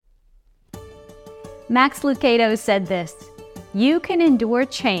Max Lucado said this: "You can endure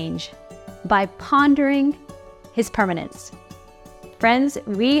change by pondering his permanence." Friends,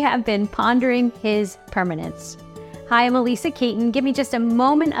 we have been pondering his permanence. Hi, I'm Alisa Keeton. Give me just a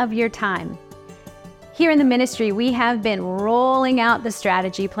moment of your time. Here in the ministry, we have been rolling out the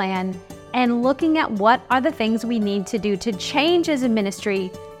strategy plan and looking at what are the things we need to do to change as a ministry,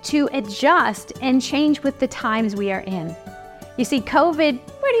 to adjust and change with the times we are in. You see, COVID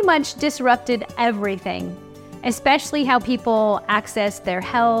pretty much disrupted everything, especially how people access their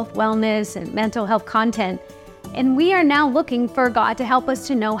health, wellness, and mental health content. And we are now looking for God to help us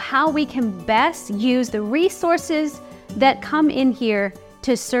to know how we can best use the resources that come in here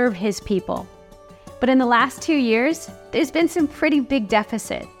to serve His people. But in the last 2 years, there's been some pretty big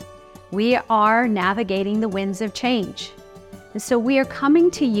deficit. We are navigating the winds of change. And so we are coming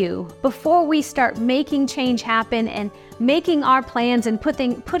to you before we start making change happen and making our plans and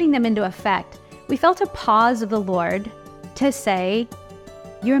putting them into effect. We felt a pause of the Lord to say,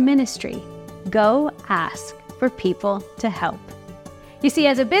 "You're a ministry. Go ask for people to help." You see,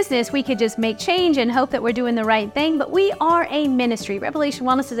 as a business, we could just make change and hope that we're doing the right thing, but we are a ministry. Revelation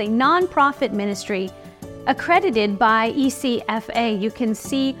Wellness is a nonprofit ministry accredited by ECFA. You can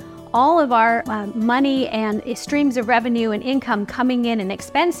see all of our money and streams of revenue and income coming in and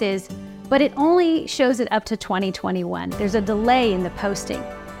expenses, but it only shows it up to 2021. There's a delay in the posting.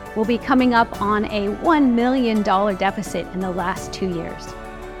 We'll be coming up on a $1 million deficit in the last 2 years.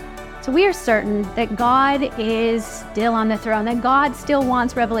 So we are certain that God is still on the throne, that God still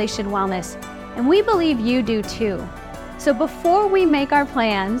wants Revelation Wellness, and we believe you do too. So before we make our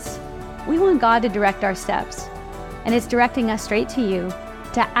plans, we want God to direct our steps, and it's directing us straight to you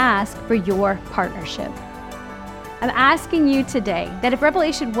to ask for your partnership. I'm asking you today that if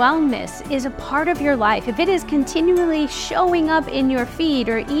Revelation Wellness is a part of your life, if it is continually showing up in your feed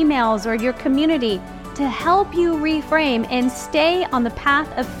or emails or your community, to help you reframe and stay on the path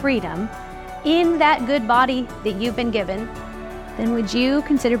of freedom in that good body that you've been given, then would you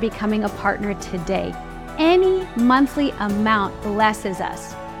consider becoming a partner today? Any monthly amount blesses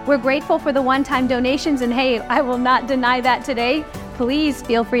us. We're grateful for the one-time donations, and hey, I will not deny that today. Please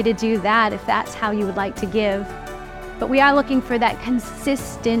feel free to do that if that's how you would like to give. But we are looking for that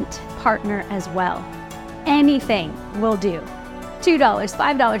consistent partner as well. Anything will do. $2,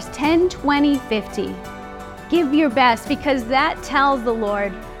 $5, $10, $20, $50. Give your best, because that tells the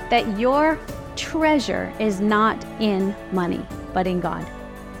Lord that your treasure is not in money, but in God.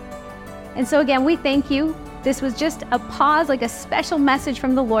 And so again, we thank you. This was just a pause, like a special message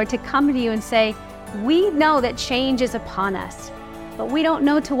from the Lord to come to you and say, we know that change is upon us, but we don't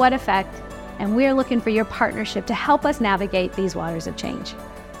know to what effect, and we're looking for your partnership to help us navigate these waters of change.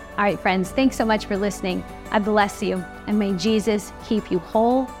 All right, friends, thanks so much for listening. I bless you, and may Jesus keep you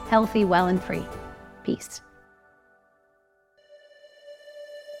whole, healthy, well, and free. Peace.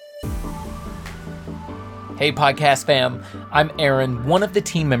 Hey podcast fam, I'm Aaron, one of the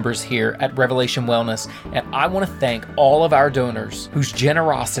team members here at Revelation Wellness, and I want to thank all of our donors whose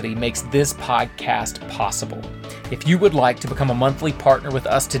generosity makes this podcast possible. If you would like to become a monthly partner with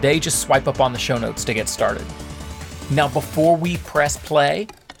us today, just swipe up on the show notes to get started. Now, before we press play,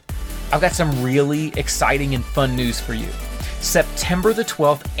 I've got some really exciting and fun news for you. September the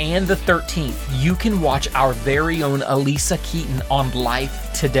 12th and the 13th, you can watch our very own Alisa Keeton on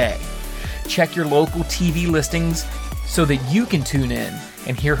Life Today. Check your local TV listings so that you can tune in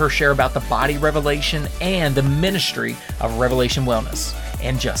and hear her share about the body revelation and the ministry of Revelation Wellness.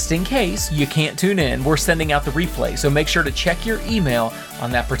 And just in case you can't tune in, we're sending out the replay, so make sure to check your email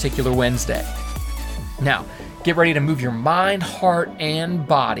on that particular Wednesday. Now, get ready to move your mind, heart, and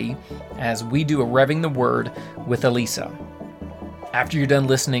body as we do a Revving the Word with Alisa. After you're done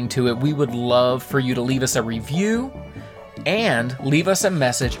listening to it, we would love for you to leave us a review and leave us a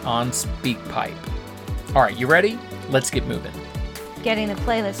message on SpeakPipe. All right, you ready? Let's get moving. Getting the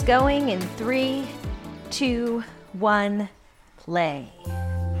playlist going in 3, 2, 1, play.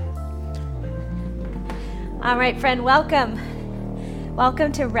 All right, friend, welcome.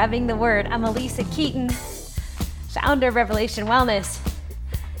 Welcome to Revving the Word. I'm Alisa Keeton, founder of Revelation Wellness.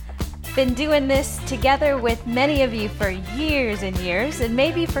 Been doing this together with many of you for years and years, and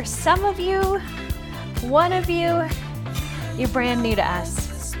maybe for some of you, one of you, you're brand new to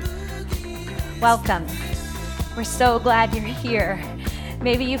us. Welcome. We're so glad you're here.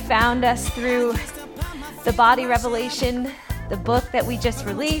 Maybe you found us through the Body Revelation, the book that we just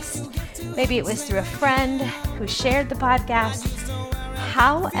released. Maybe it was through a friend who shared the podcast.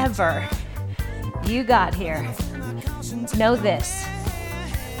 However you got here, know this.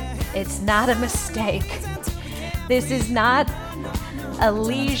 It's not a mistake. This is not a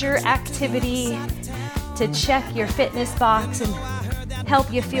leisure activity to check your fitness box and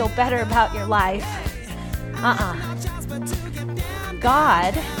help you feel better about your life.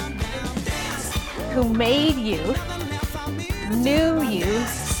 God, who made you, knew you,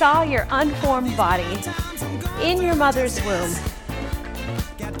 saw your unformed body in your mother's womb,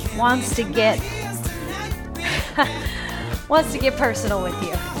 wants to get personal with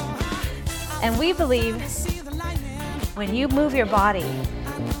you. And we believe when you move your body,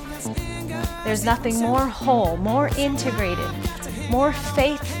 there's nothing more whole, more integrated, more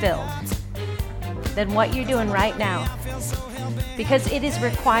faith-filled than what you're doing right now, because it is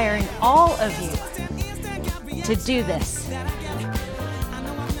requiring all of you to do this.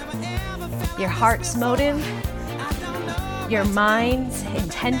 Your heart's motive, your mind's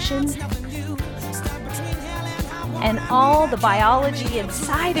intention, and all the biology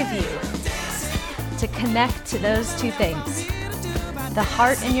inside of you to connect to those two things, the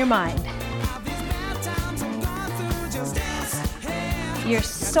heart and your mind. Your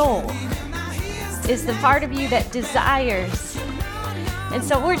soul is the part of you that desires. And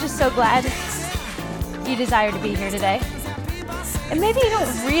so we're just so glad you desire to be here today. And maybe you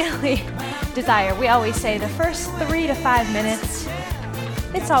don't really desire. We always say the first 3 to 5 minutes,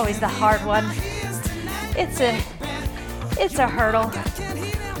 it's always the hard one. It's a hurdle.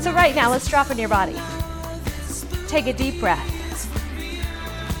 So right now, let's drop into your body. Take a deep breath.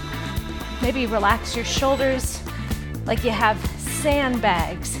 Maybe relax your shoulders like you have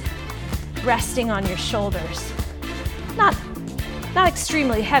sandbags resting on your shoulders. Not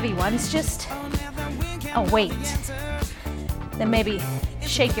extremely heavy ones, just a weight. Then maybe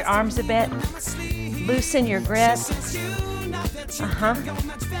shake your arms a bit, loosen your grip.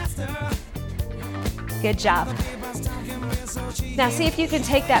 Good job. Now see if you can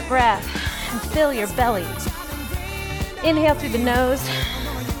take that breath and fill your belly. Inhale through the nose,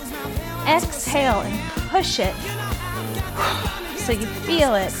 exhale and push it so you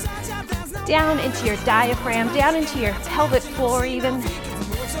feel it down into your diaphragm, down into your pelvic floor even.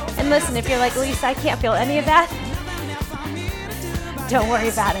 And listen, if you're like, Alisa, I can't feel any of that, don't worry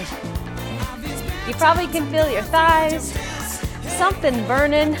about it. You probably can feel your thighs, something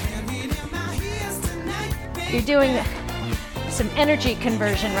burning. You're doing some energy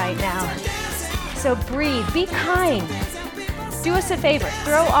conversion right now. So breathe, be kind. Do us a favor,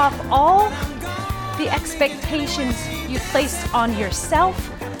 throw off all the expectations you placed on yourself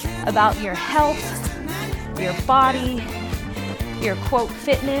about your health, your body, your quote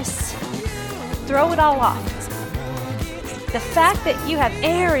fitness. Throw it all off. The fact that you have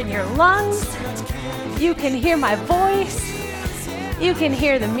air in your lungs, you can hear my voice, you can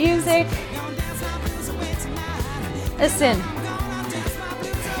hear the music. Listen,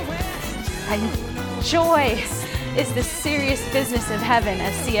 joy is the serious business of heaven,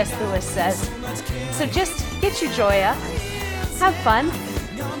 as C.S. Lewis says. So just get your joy up, have fun.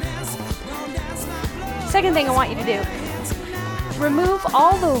 Second thing I want you to do, remove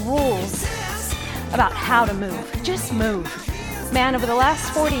all the rules about how to move. Just move. Man, over the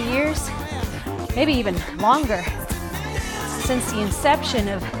last 40 years, maybe even longer, since the inception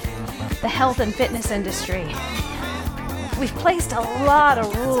of the health and fitness industry, we've placed a lot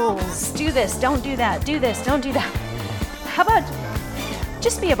of rules. Do this, don't do that. Do this, don't do that. How about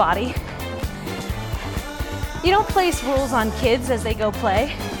just be a body? You don't place rules on kids as they go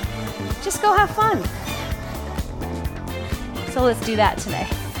play. Just go have fun. So let's do that today.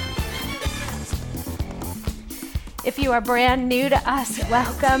 If you are brand new to us,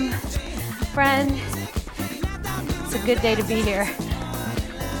 welcome, friend. It's a good day to be here.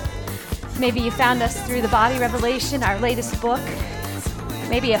 Maybe you found us through the Body Revelation, our latest book.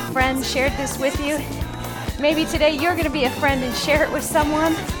 Maybe a friend shared this with you. Maybe today you're going to be a friend and share it with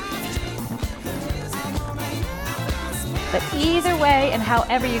someone. But either way and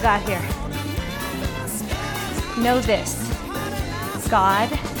however you got here, know this: God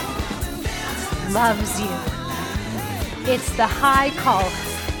loves you. It's the high call,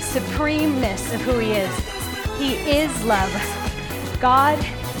 supremeness of who He is. He is love. God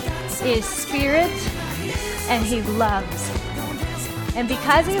is spirit, and He loves. And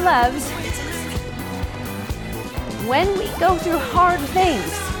because He loves, when we go through hard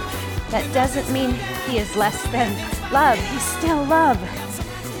things, that doesn't mean He is less than love. He's still love.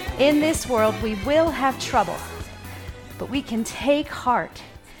 In this world, we will have trouble, but we can take heart.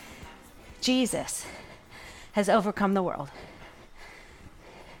 Jesus has overcome the world.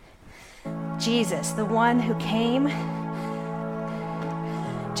 Jesus, the one who came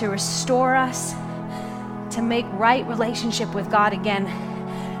to restore us, to make right relationship with God again,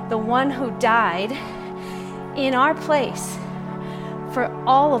 the one who died in our place for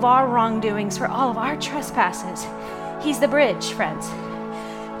all of our wrongdoings, for all of our trespasses. He's the bridge, friends.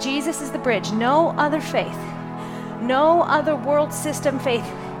 Jesus is the bridge. No other faith, no other world system faith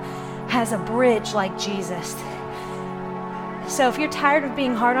has a bridge like Jesus. So if you're tired of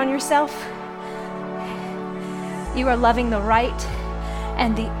being hard on yourself, you are loving the right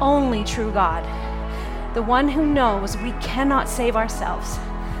and the only true God, the one who knows we cannot save ourselves.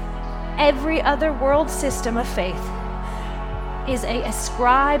 Every other world system of faith is a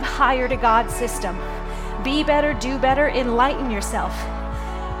ascribe higher to God system. Be better, do better, enlighten yourself.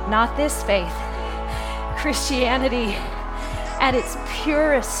 Not this faith. Christianity at its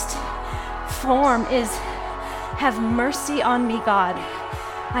purest form is, have mercy on me, God.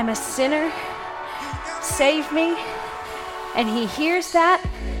 I'm a sinner. Save me. And he hears that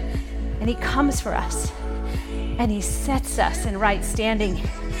and he comes for us and he sets us in right standing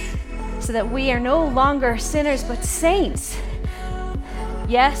so that we are no longer sinners but saints.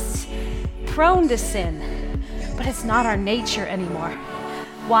 Yes, prone to sin, but it's not our nature anymore.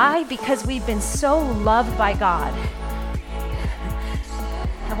 Why? Because we've been so loved by God.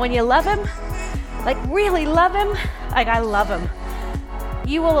 And when you love him, like really love him, like I love him,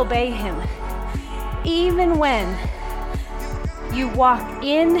 you will obey him. Even when you walk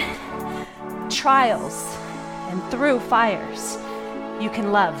in trials and through fires, you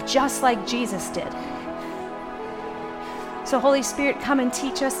can love just like Jesus did. So Holy Spirit, come and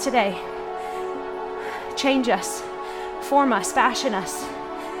teach us today. Change us, form us, fashion us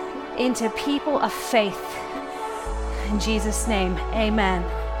into people of faith. In Jesus' name, amen.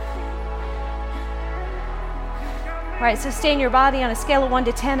 All right, so stay in your body on a scale of 1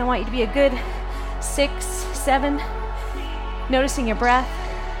 to 10. I want you to be a good 6, 7, noticing your breath.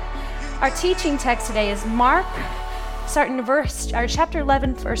 Our teaching text today is Mark, starting in chapter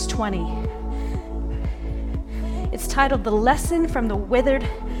 11, verse 20. It's titled, The Lesson from the Withered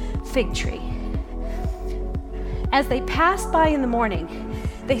Fig Tree. As they passed by in the morning,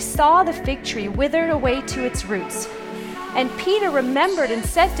 they saw the fig tree withered away to its roots. And Peter remembered and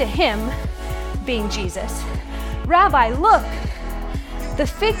said to him, being Jesus, Rabbi, look, the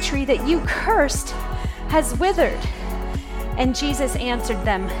fig tree that you cursed has withered. And Jesus answered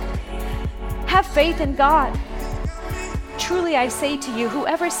them, have faith in God. Truly I say to you,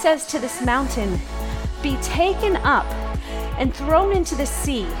 whoever says to this mountain, be taken up and thrown into the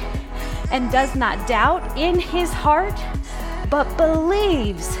sea, and does not doubt in his heart, but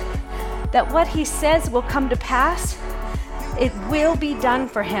believes that what he says will come to pass, it will be done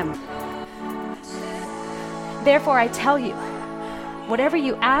for him. Therefore I tell you, whatever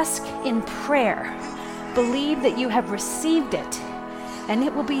you ask in prayer, believe that you have received it, and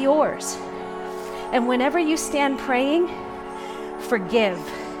it will be yours. And whenever you stand praying, forgive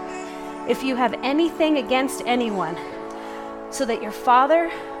if you have anything against anyone, so that your Father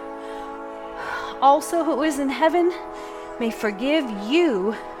also who is in heaven may forgive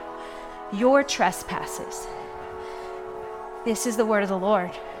you your trespasses. This is the word of the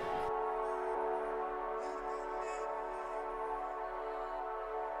Lord.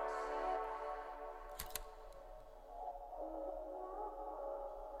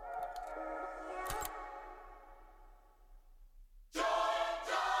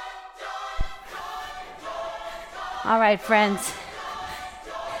 All right, friends.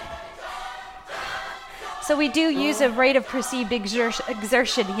 So we do use a rate of perceived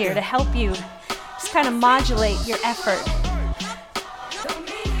exertion here to help you just kind of modulate your effort.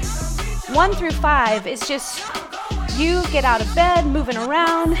 1 through 5 is just you get out of bed, moving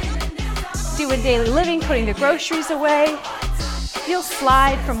around, doing daily living, putting the groceries away. You'll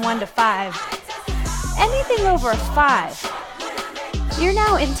slide from 1 to 5. Anything over a 5, you're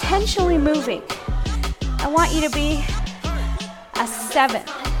now intentionally moving. I want you to be a 7.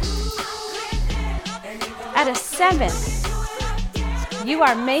 At a 7, you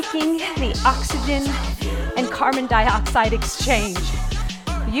are making the oxygen and carbon dioxide exchange.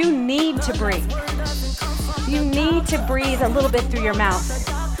 You need to breathe. You need to breathe a little bit through your mouth,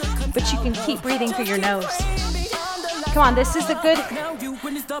 but you can keep breathing through your nose. Come on, this is the good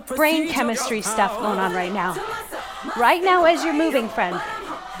brain chemistry stuff going on right now. Right now as you're moving, friend.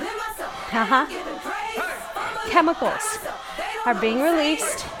 Chemicals are being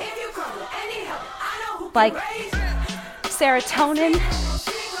released like serotonin,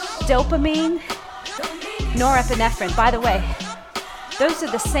 dopamine, norepinephrine. By the way, those are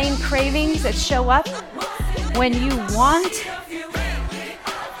the same cravings that show up when you want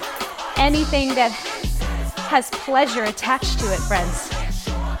anything that has pleasure attached to it, friends.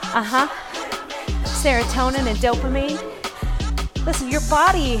 Serotonin and dopamine. Listen, your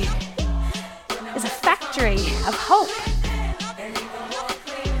body is a factory of hope.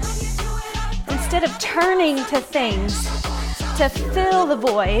 instead of turning to things to fill the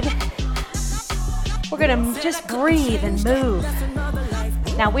void, we're gonna just breathe and move.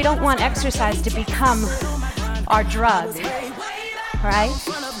 Now, we don't want exercise to become our drug, right?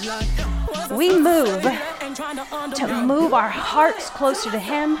 We move to move our hearts closer to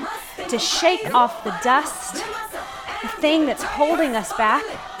Him, to shake off the dust, the thing that's holding us back.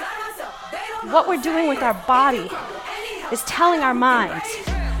 What we're doing with our body is telling our minds,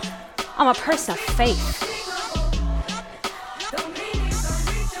 I'm a person of faith.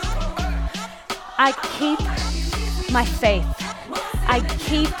 I keep my faith. I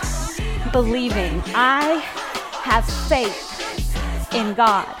keep believing. I have faith in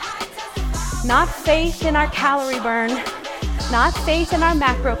God. Not faith in our calorie burn, not faith in our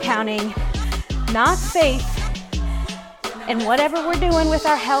macro counting, not faith in whatever we're doing with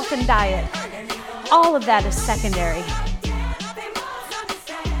our health and diet. All of that is secondary.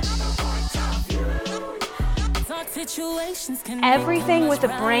 Everything with a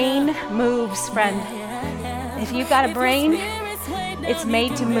brain moves, friend. If you've got a brain, it's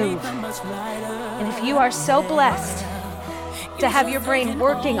made to move. And if you are so blessed to have your brain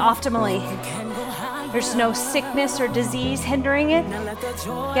working optimally, there's no sickness or disease hindering it,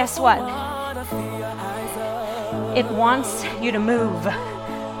 guess what? It wants you to move.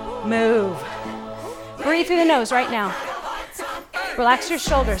 Move. Breathe through the nose right now. Relax your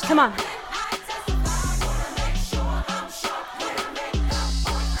shoulders. Come on.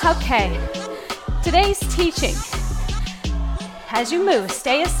 Okay. Today's teaching, as you move,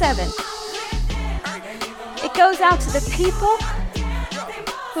 stay a 7. It goes out to the people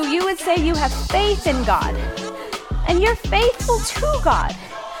who you would say you have faith in God, and you're faithful to God,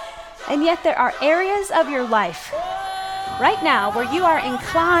 and yet there are areas of your life right now where you are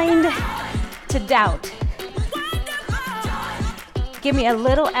inclined to doubt. Give me a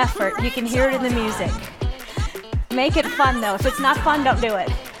little effort. You can hear it in the music. Make it fun though. If it's not fun, don't do it.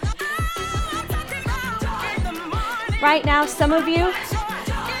 Right now, some of you,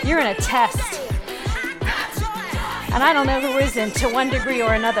 you're in a test. And I don't know who isn't to one degree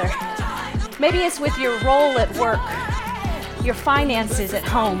or another. Maybe it's with your role at work, your finances at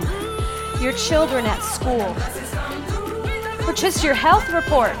home, your children at school, or just your health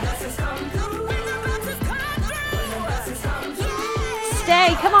report.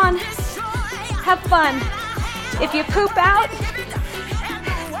 Stay, come on, have fun. If you poop out,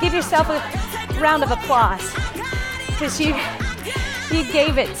 give yourself a round of applause, because you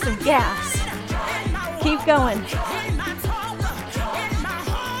gave it some gas. Keep going.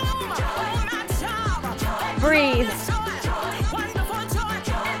 Breathe.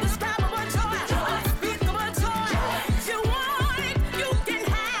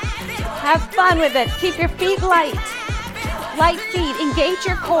 Have fun with it. Keep your feet light. Light feet. Engage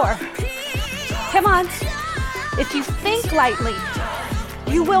your core. Come on. If you think lightly,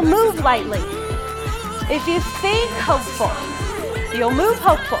 you will move lightly. If you think hopeful, you'll move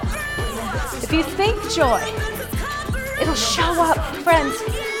hopeful. If you think joy, it'll show up. Friends,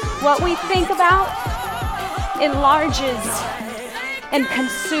 what we think about enlarges and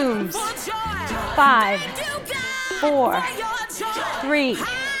consumes. 5, 4, 3,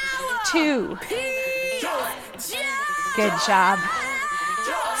 2. Good job.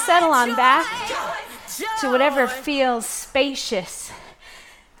 Settle on back to whatever feels spacious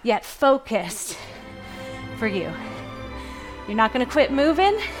yet focused for you. You're not going to quit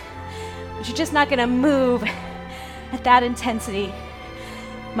moving, but you're just not going to move at that intensity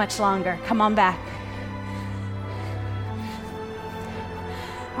much longer. Come on back.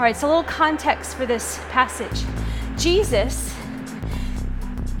 All right, so a little context for this passage. Jesus,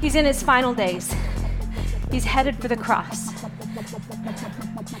 he's in his final days. He's headed for the cross.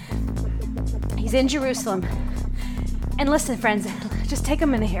 He's in Jerusalem. And listen, friends, just take a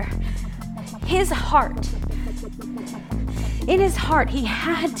minute here. In his heart, he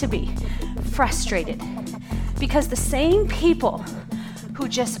had to be frustrated because the same people who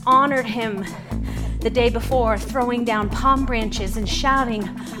just honored him the day before, throwing down palm branches and shouting,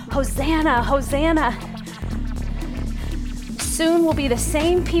 "Hosanna, Hosanna," soon will be the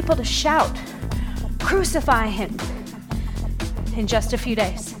same people to shout, "Crucify him," in just a few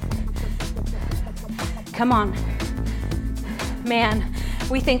days. Come on. Man,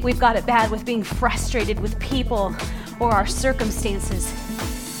 we think we've got it bad with being frustrated with people or our circumstances.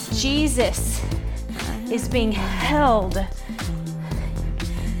 Jesus is being held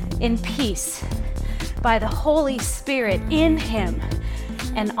in peace by the Holy Spirit in him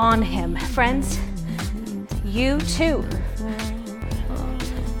and on him. Friends, you too.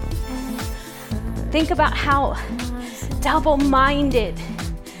 Think about how double-minded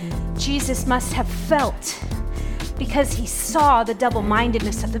Jesus must have felt because he saw the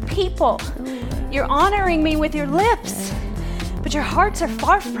double-mindedness of the people. You're honoring me with your lips, but your hearts are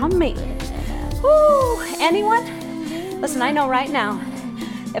far from me. Woo! Anyone? Listen, I know right now,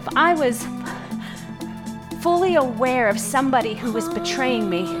 if I was fully aware of somebody who was betraying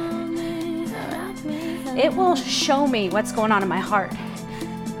me, it will show me what's going on in my heart.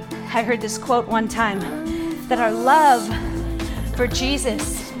 I heard this quote one time, that our love for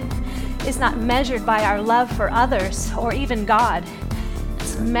Jesus is not measured by our love for others or even God.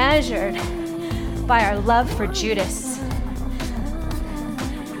 It's measured by our love for Judas,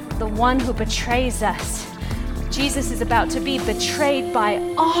 the one who betrays us. Jesus is about to be betrayed by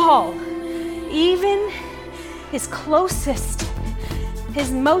all, even his closest,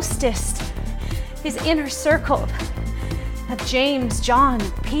 his mostest, his inner circle of James, John,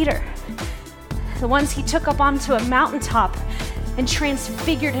 Peter, the ones he took up onto a mountaintop and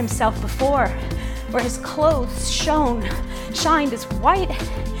transfigured himself before, where his clothes shined as white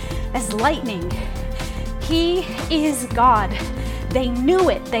as lightning. He is God. They knew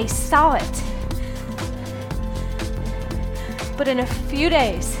it, they saw it. But in a few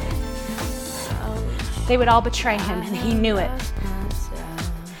days, they would all betray him, and he knew it.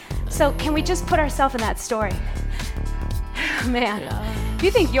 So can we just put ourselves in that story? Man, if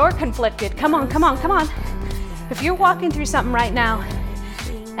you think you're conflicted, come on. If you're walking through something right now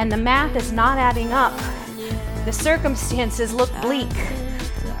and the math is not adding up, the circumstances look bleak,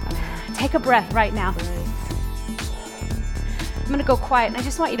 take a breath right now. I'm gonna go quiet, and I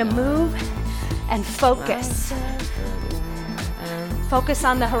just want you to move and focus. Focus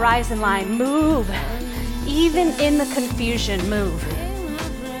on the horizon line. Move. Even in the confusion, move.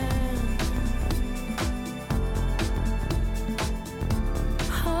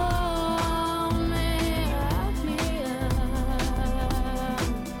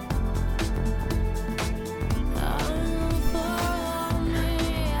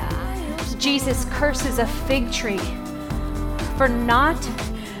 Jesus curses a fig tree for not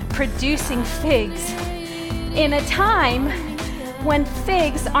producing figs in a time when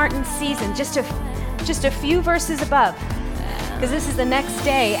figs aren't in season. Just a few verses above, because this is the next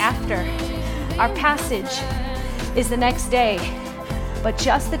day after. Our passage is the next day. But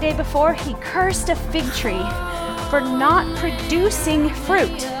just the day before, he cursed a fig tree for not producing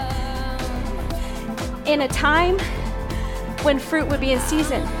fruit in a time when fruit would be in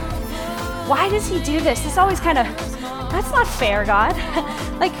season. Why does he do this? It's always kind of, that's not fair, God.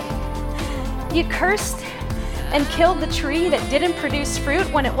 Like, you cursed and killed the tree that didn't produce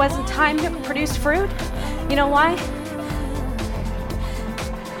fruit when it wasn't time to produce fruit? You know why?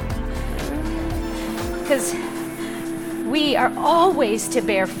 Because we are always to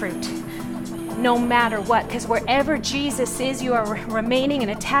bear fruit, no matter what. Because wherever Jesus is, you are remaining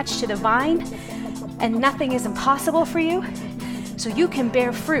and attached to the vine, and nothing is impossible for you. So you can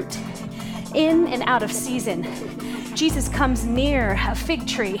bear fruit in and out of season. Jesus comes near a fig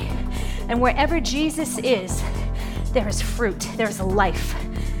tree, and wherever Jesus is, there is fruit, there's life.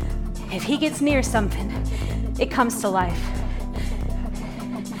 If he gets near something, it comes to life.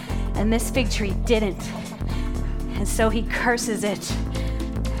 And this fig tree didn't. And so he curses it.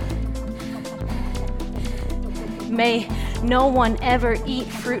 May no one ever eat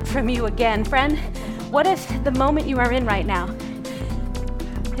fruit from you again. Friend, what if the moment you are in right now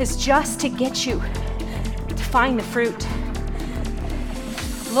is just to get you to find the fruit?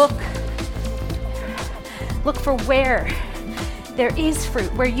 Look for where there is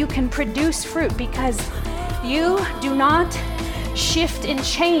fruit, where you can produce fruit, because you do not shift and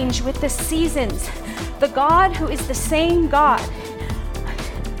change with the seasons. The God who is the same God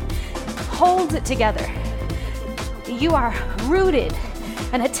holds it together. You are rooted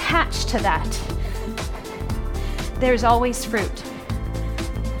and attached to that. There's always fruit.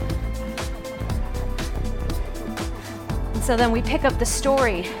 And so then we pick up the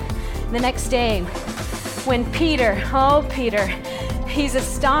story the next day when Peter, he's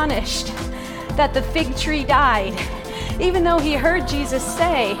astonished that the fig tree died, even though he heard Jesus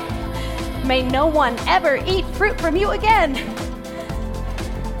say, "May no one ever eat fruit from you again."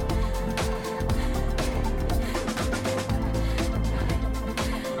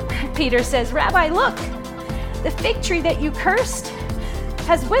 Peter says, "Rabbi, look, the fig tree that you cursed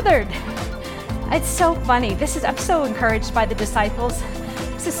has withered." It's so funny. I'm so encouraged by the disciples.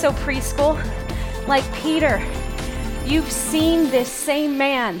 This is so preschool. Like Peter, you've seen this same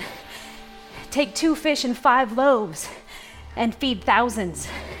man take 2 fish and 5 loaves and feed thousands.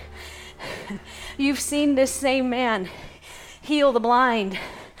 You've seen this same man heal the blind,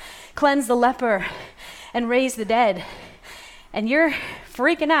 cleanse the leper, and raise the dead. And you're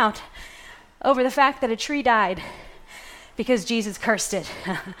freaking out over the fact that a tree died because Jesus cursed it.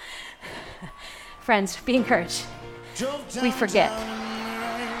 Friends, be encouraged. We forget.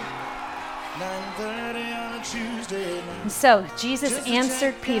 And so Jesus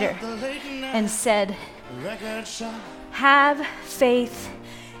answered Peter and said, have faith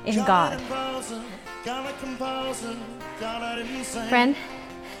in God. Friend,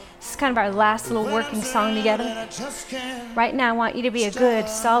 this is kind of our last little working song together. Right now, I want you to be a good,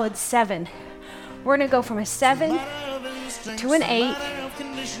 solid 7. We're going to go from a 7 to an 8,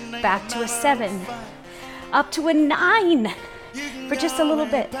 back to a 7, up to a 9 for just a little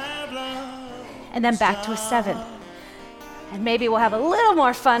bit, and then back to a 7. And maybe we'll have a little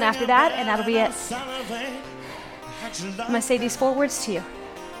more fun after that, and that'll be it. I'm going to say these 4 words to you.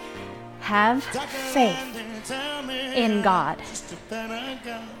 Have faith in God.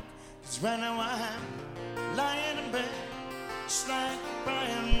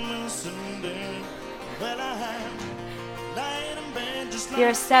 You're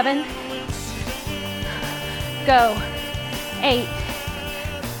a 7. Go. 8.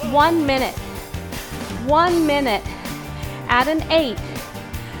 1 minute. 1 minute. At an 8,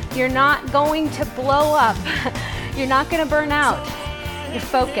 you're not going to blow up. You're not going to burn out. You're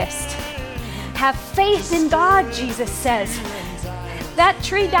focused. Have faith in God, Jesus says. That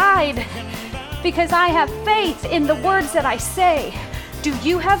tree died because I have faith in the words that I say. Do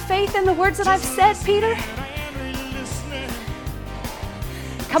you have faith in the words that I've said, Peter?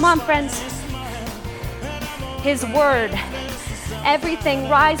 Come on, friends. His word. Everything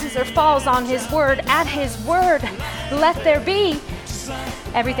rises or falls on his word. At his word, let there be.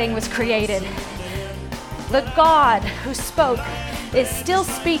 Everything was created. The God who spoke is still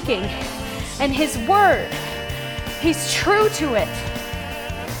speaking. And his word, he's true to it.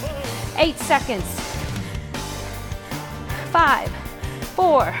 8 seconds. 5,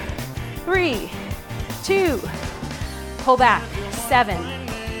 4, 3, 2. Pull back. 7.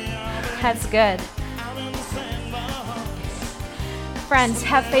 That's good. Friends,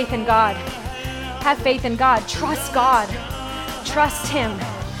 have faith in God. Have faith in God. Trust God. Trust him.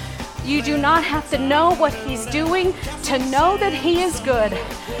 You do not have to know what he's doing to know that he is good.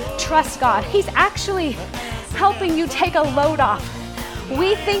 Trust God. He's actually helping you take a load off.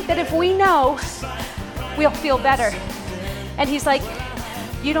 We think that if we know, we'll feel better. And he's like,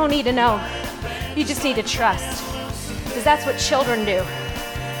 you don't need to know. You just need to trust. Because that's what children do.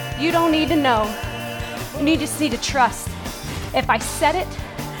 You don't need to know. You just need to trust. If I said it,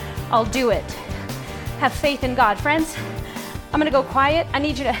 I'll do it. Have faith in God. Friends, I'm going to go quiet. I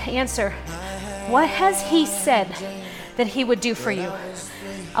need you to answer. What has he said that he would do for you?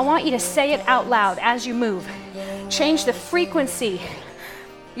 I want you to say it out loud as you move. Change the frequency.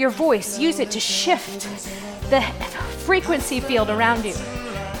 Your voice, use it to shift the frequency field around you.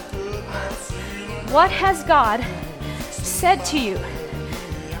 What has God said to you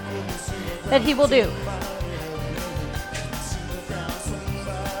that he will do?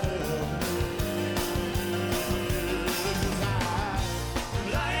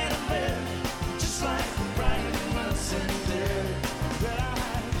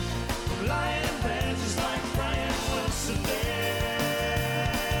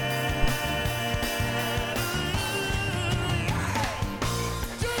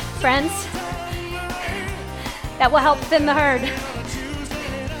 Friends, that will help thin the herd.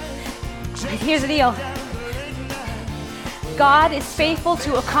 Here's the deal. God is faithful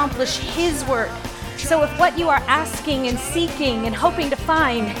to accomplish his word. So if what you are asking and seeking and hoping to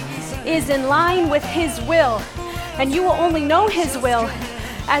find is in line with his will, and you will only know his will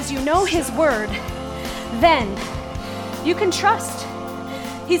as you know his word, then you can trust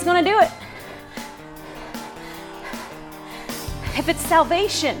he's going to do it. If it's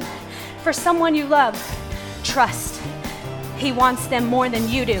salvation for someone you love, trust. He wants them more than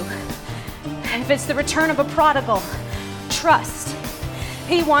you do. If it's the return of a prodigal, trust.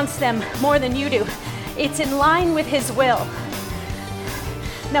 He wants them more than you do. It's in line with his will.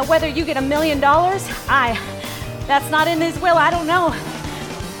 Now, whether you get $1 million, that's not in his will. I don't know.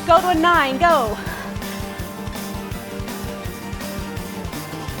 Go to a 9, go.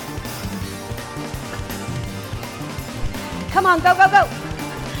 Come on, go, go, go.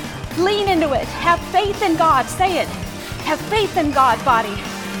 Lean into it. Have faith in God. Say it. Have faith in God, body.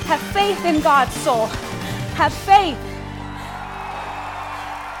 Have faith in God's soul. Have faith.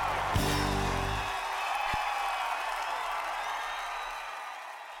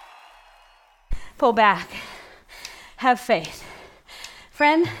 Pull back. Have faith.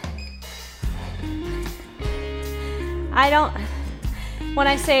 Friend, when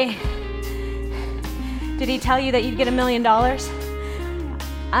I say, did he tell you that you'd get $1 million?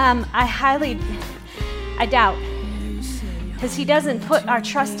 I doubt, because he doesn't put our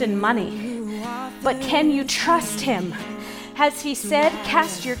trust in money. But can you trust him? Has he said,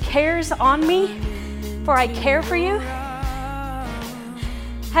 cast your cares on me, for I care for you?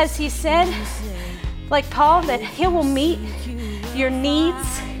 Has he said, like Paul, that he will meet your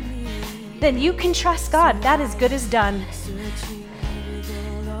needs? Then you can trust God. That is good as done.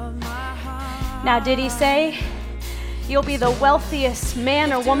 Now, did he say you'll be the wealthiest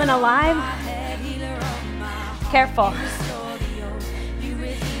man or woman alive? Careful.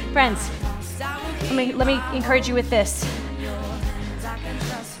 Friends, let me encourage you with this.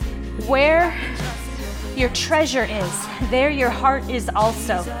 Where your treasure is, there your heart is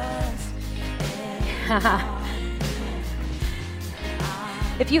also.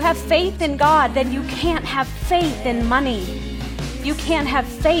 If you have faith in God, then you can't have faith in money. You can't have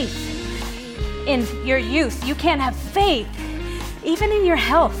faith in your youth. You can't have faith even in your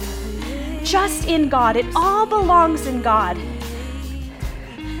health. Just in God. It all belongs in God.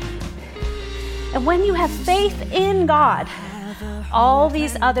 And when you have faith in God, all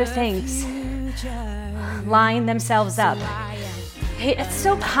these other things line themselves up. Hey, it's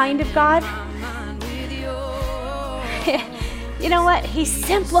so kind of God. You know what? He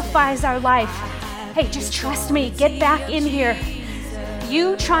simplifies our life. Hey, just trust me. Get back in here.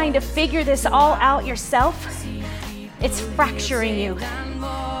 You trying to figure this all out yourself, it's fracturing you.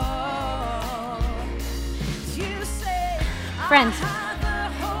 Friends,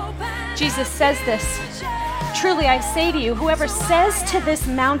 Jesus says this. Truly, I say to you, whoever says to this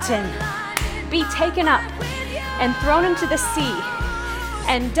mountain, be taken up and thrown into the sea,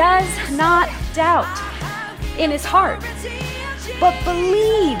 and does not doubt in his heart, but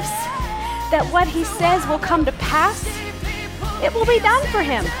believes that what he says will come to pass, it will be done for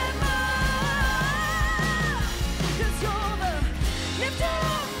him.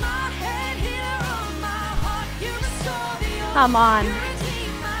 Come on.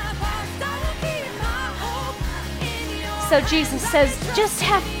 So Jesus says, just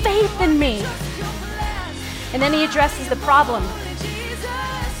have faith in me. And then he addresses the problem.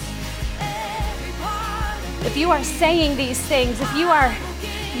 If you are saying these things, if you are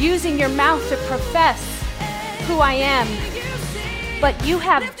using your mouth to profess who I am, but you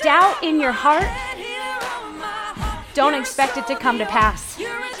have doubt in your heart, don't expect it to come to pass.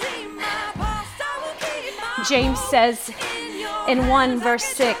 James says in 1 verse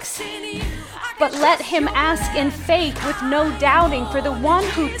 6, but let him ask in faith with no doubting, for the one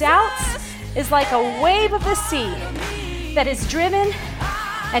who doubts is like a wave of the sea that is driven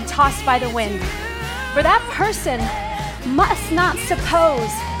and tossed by the wind. For that person must not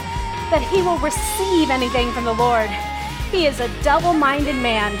suppose that he will receive anything from the Lord. He is a double-minded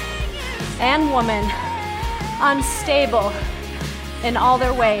man and woman, unstable in all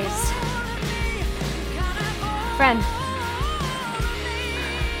their ways. Friend,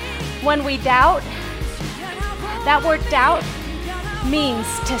 when we doubt, that word doubt means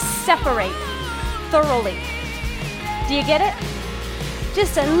to separate thoroughly. Do you get it?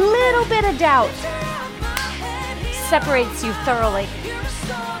 Just a little bit of doubt separates you thoroughly.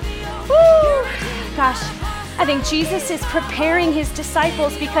 Woo! Gosh, I think Jesus is preparing his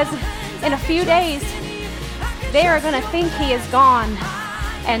disciples because in a few days, they are going to think he is gone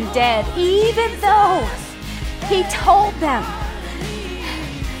and dead, even though he told them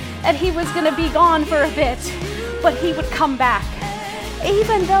that he was going to be gone for a bit, but he would come back.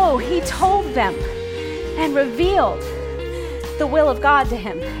 Even though he told them and revealed the will of God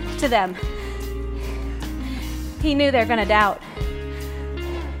to them, he knew they're going to doubt.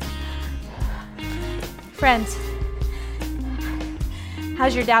 Friends,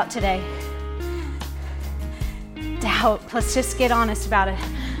 how's your doubt today? Doubt. Let's just get honest about it.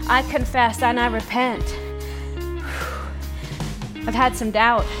 I confess and I repent. I've had some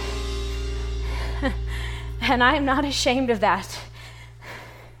doubt. And I am not ashamed of that.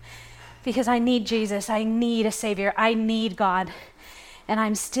 Because I need Jesus. I need a Savior. I need God. And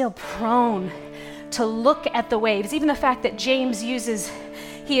I'm still prone to look at the waves. Even the fact that James uses,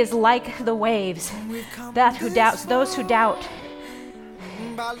 he is like the waves. That who doubts, those who doubt.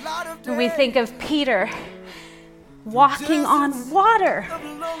 When we think of Peter walking on water,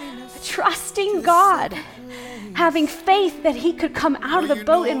 trusting God, having faith that he could come out of the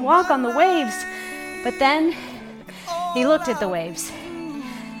boat and walk on the waves. But then he looked at the waves.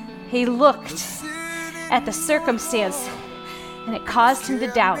 He looked at the circumstance, and it caused him to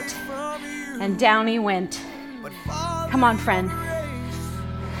doubt. And down he went. Come on, friend.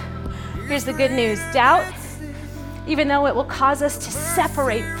 Here's the good news. Doubt, even though it will cause us to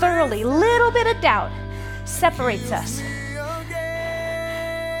separate thoroughly, little bit of doubt separates us.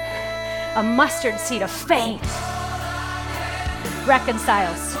 a mustard seed of faith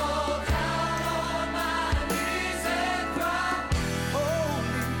reconciles.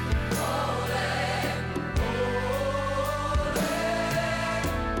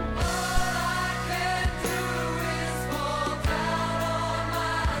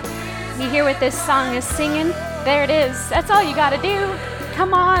 You hear what this song is singing? There it is. That's all you got to do.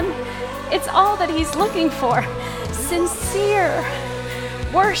 Come on. It's all that he's looking for. Sincere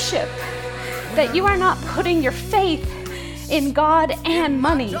worship. That you are not putting your faith in God and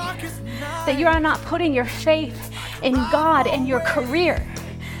money. That you are not putting your faith in God and your career.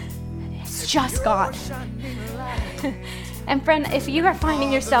 It's just God. And friend, if you are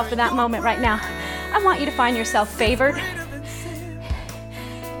finding yourself in that moment right now, I want you to find yourself favored.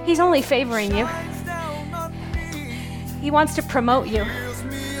 He's only favoring you. He wants to promote you.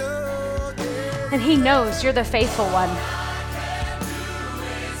 And he knows you're the faithful one.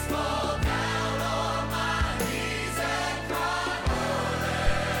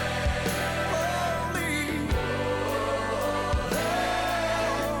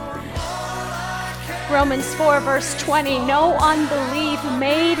 Romans 4 verse 20, no unbelief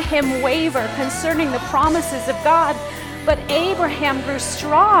made him waver concerning the promises of God, but Abraham grew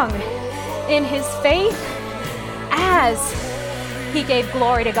strong in his faith as he gave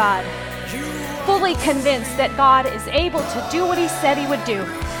glory to God, fully convinced that God is able to do what he said he would do.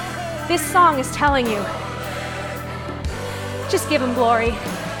 This song is telling you, just give him glory.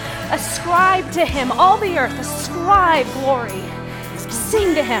 Ascribe to him, all the earth, ascribe glory.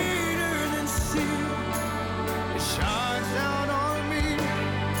 Sing to him.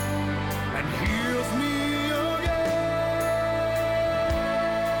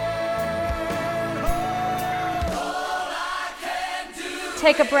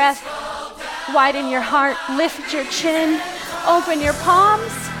 Take a breath, widen your heart, lift your chin, open your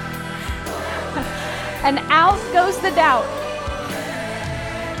palms, and out goes the doubt.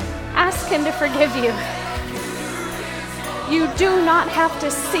 Ask him to forgive you. You do not have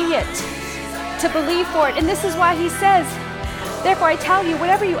to see it to believe for it. And this is why he says, therefore I tell you,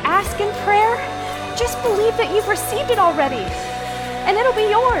 whatever you ask in prayer, just believe that you've received it already, and it'll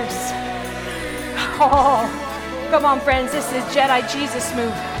be yours. Oh. Come on, friends, this is Jedi Jesus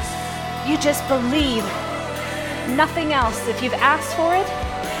move. You just believe, nothing else. If you've asked for it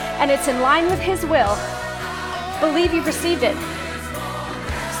and it's in line with his will, believe you've received it.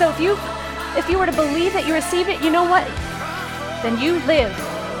 So if you were to believe that you received it, you know what? Then you live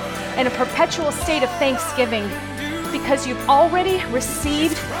in a perpetual state of thanksgiving because you've already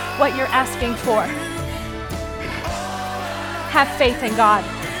received what you're asking for. Have faith in God.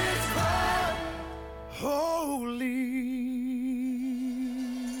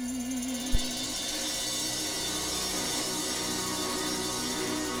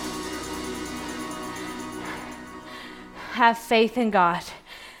 Have faith in God.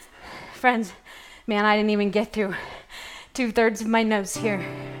 Friends, man, I didn't even get through 2/3 of my notes here,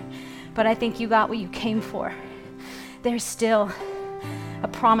 but I think you got what you came for. There's still a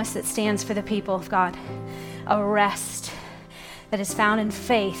promise that stands for the people of God, a rest that is found in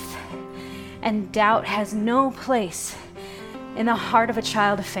faith, and doubt has no place in the heart of a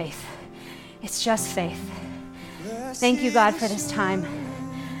child of faith. It's just faith. Thank you, God, for this time.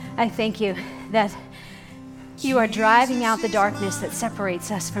 I thank you that you are driving out the darkness that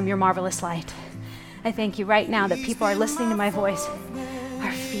separates us from your marvelous light. I thank you right now that people are listening to my voice,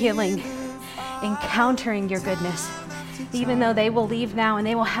 are feeling, encountering your goodness, even though they will leave now and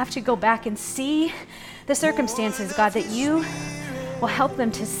they will have to go back and see the circumstances, God, that you will help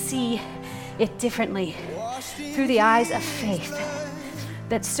them to see it differently through the eyes of faith,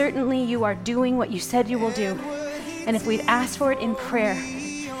 that certainly you are doing what you said you will do. And if we'd ask for it in prayer,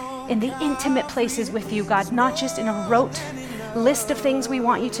 in the intimate places with you, God, not just in a rote list of things we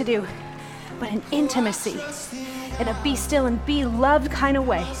want you to do, but in intimacy, in a be still and be loved kind of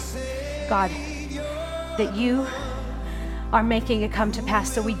way, God, that you are making it come to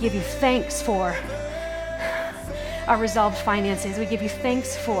pass. So we give you thanks for our resolved finances. We give you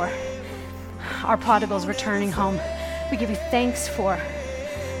thanks for our prodigals returning home. We give you thanks for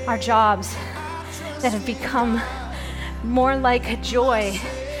our jobs that have become more like a joy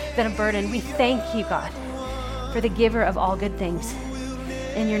than a burden. We thank you, God, for the giver of all good things.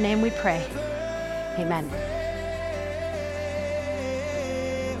 In your name we pray. Amen.